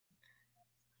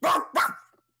Hey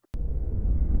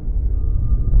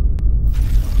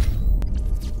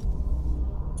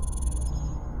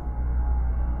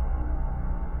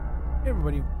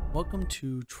everybody, welcome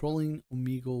to Trolling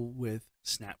Omegle with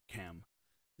Snapcam.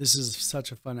 This is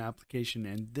such a fun application,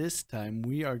 and this time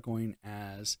we are going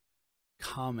as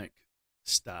comic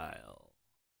style.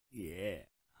 Yeah.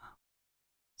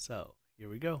 So, here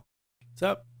we go. What's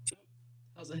up?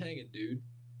 How's it hanging, dude?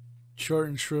 Short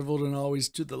and shriveled and always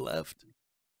to the left.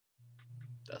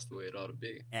 That's the way it ought to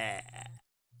be. Ah.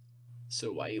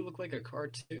 So why you look like a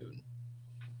cartoon?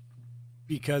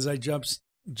 Because I just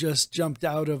jumped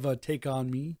out of a Take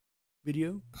On Me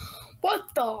video.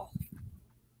 What the?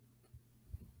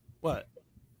 What?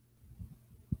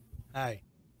 Hi.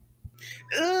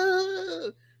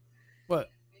 What?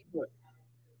 What?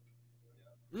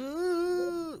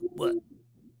 What?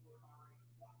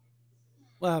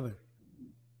 What happened?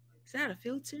 Is that a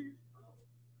filter?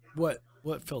 What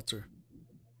filter?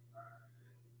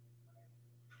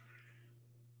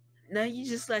 No, you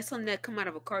just like something that come out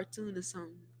of a cartoon or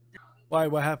something. Why?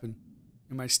 What happened?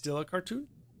 Am I still a cartoon?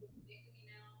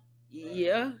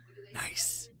 Yeah,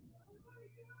 Nice.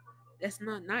 that's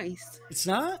not nice. It's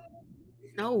not?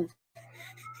 No,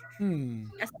 Hmm.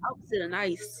 that's the opposite of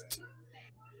nice.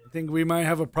 I think we might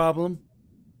have a problem.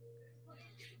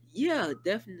 Yeah,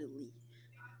 definitely.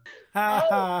 Ha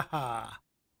ha ha.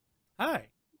 Hi.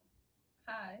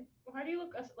 Hi. Why do you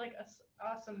look like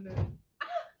awesome, dude?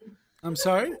 I'm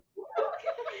sorry?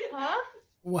 Huh?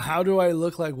 Well, how do I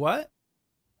look like what?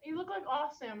 You look like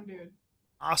awesome, dude.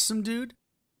 Awesome dude?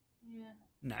 Yeah.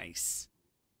 Nice.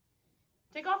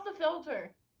 Take off the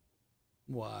filter.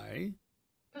 Why?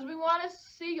 Because we want to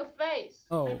see your face.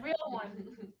 Oh. The real one.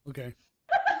 Okay.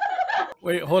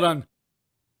 Wait, hold on.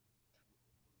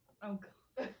 Oh,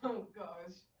 God. Oh,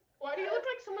 gosh. Why do you look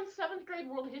like someone's 7th grade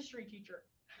world history teacher?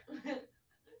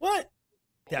 What?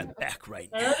 That back right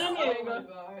now. Oh, my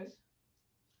gosh.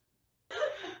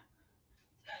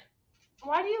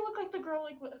 Why do you look like the girl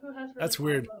who has really That's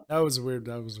weird. That was weird.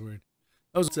 That was weird.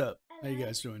 What's up? How you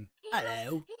guys doing?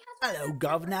 Hello. Hello,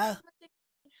 governor.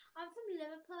 I'm from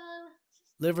Liverpool.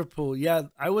 Liverpool. Yeah,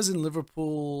 I was in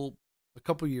Liverpool a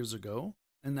couple years ago,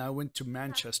 and I went to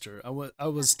Manchester. I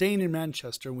was staying in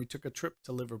Manchester, and we took a trip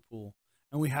to Liverpool,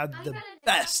 and we had the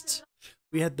best.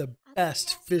 We had the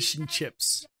best fish and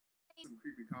chips. Some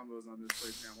creepy combos on this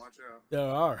place, man. Watch out. There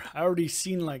are. I already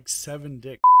seen like 7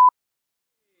 dicks.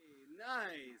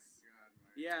 Nice.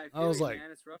 Yeah, I was like,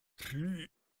 man, it's rough.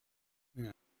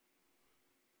 Yeah.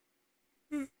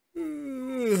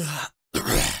 You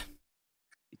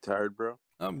tired, bro?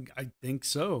 I think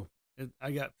so.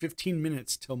 I got 15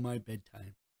 minutes till my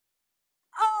bedtime.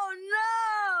 Oh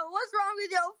no! What's wrong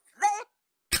with your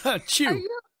face? Achoo. Are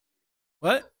you,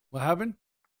 What? What happened?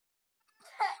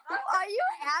 are you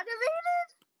animated?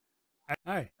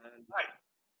 Hi. Hi.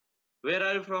 Where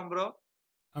are you from, bro?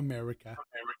 America.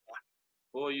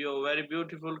 Oh, your very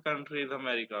beautiful country is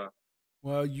America.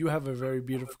 Well, you have a very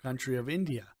beautiful country of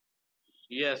India.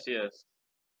 Yes, yes.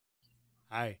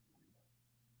 Hi.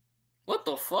 What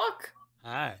the fuck?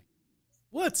 Hi.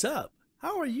 What's up?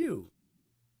 How are you?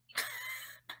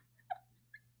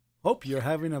 Hope you're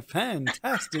having a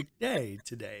fantastic day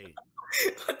today.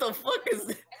 What the fuck is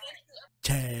this?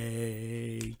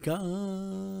 Take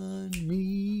on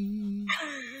me.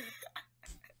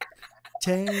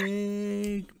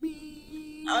 Take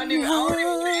me. I don't even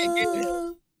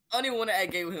want to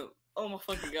act gay with him. Oh my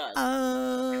fucking god.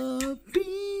 I'll be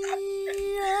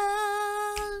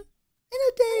in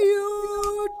a day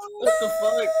or What the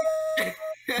fuck?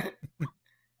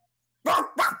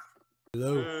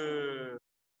 Hello.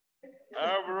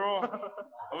 Bro.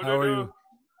 How are you?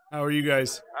 How are you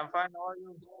guys? I'm fine. How are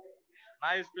you?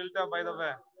 Nice filter, by the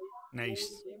way.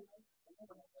 Nice.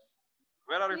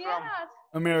 Where are you from?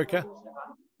 America.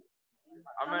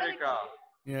 America.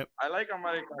 Yep. I like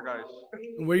America, guys.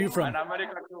 Where are you from? And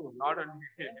America too, not only.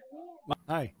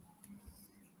 Hi.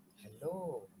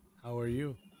 Hello, How are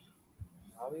you?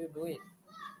 how are you doing?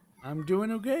 I'm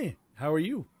doing okay. How are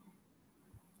you?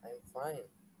 I'm fine.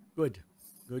 Good.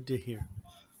 Good to hear.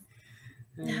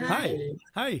 Hi. Hi.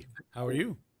 Hi. How are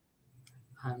you?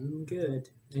 I'm good.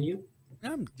 And you?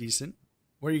 I'm decent.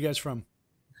 Where are you guys from?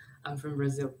 I'm from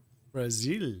Brazil.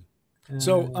 Brazil.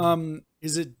 So,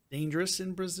 is it dangerous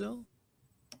in Brazil?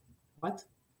 What?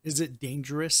 Is it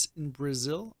dangerous in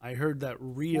Brazil? I heard that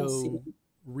Rio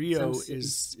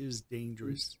is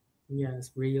dangerous.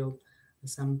 Yes, Rio.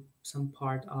 Some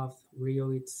part of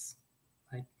Rio it's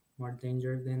like more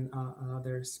danger than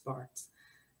other parts.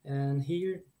 And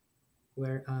here,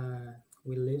 where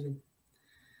we live,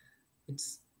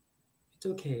 it's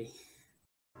okay.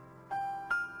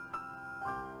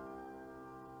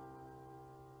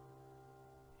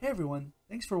 Hey everyone,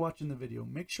 thanks for watching the video.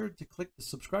 Make sure to click the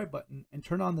subscribe button and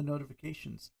turn on the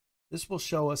notifications. This will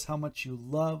show us how much you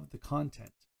love the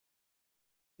content.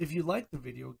 If you like the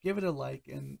video, give it a like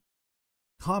and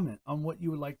comment on what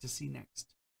you would like to see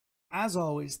next. As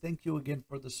always, thank you again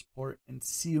for the support and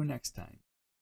see you next time.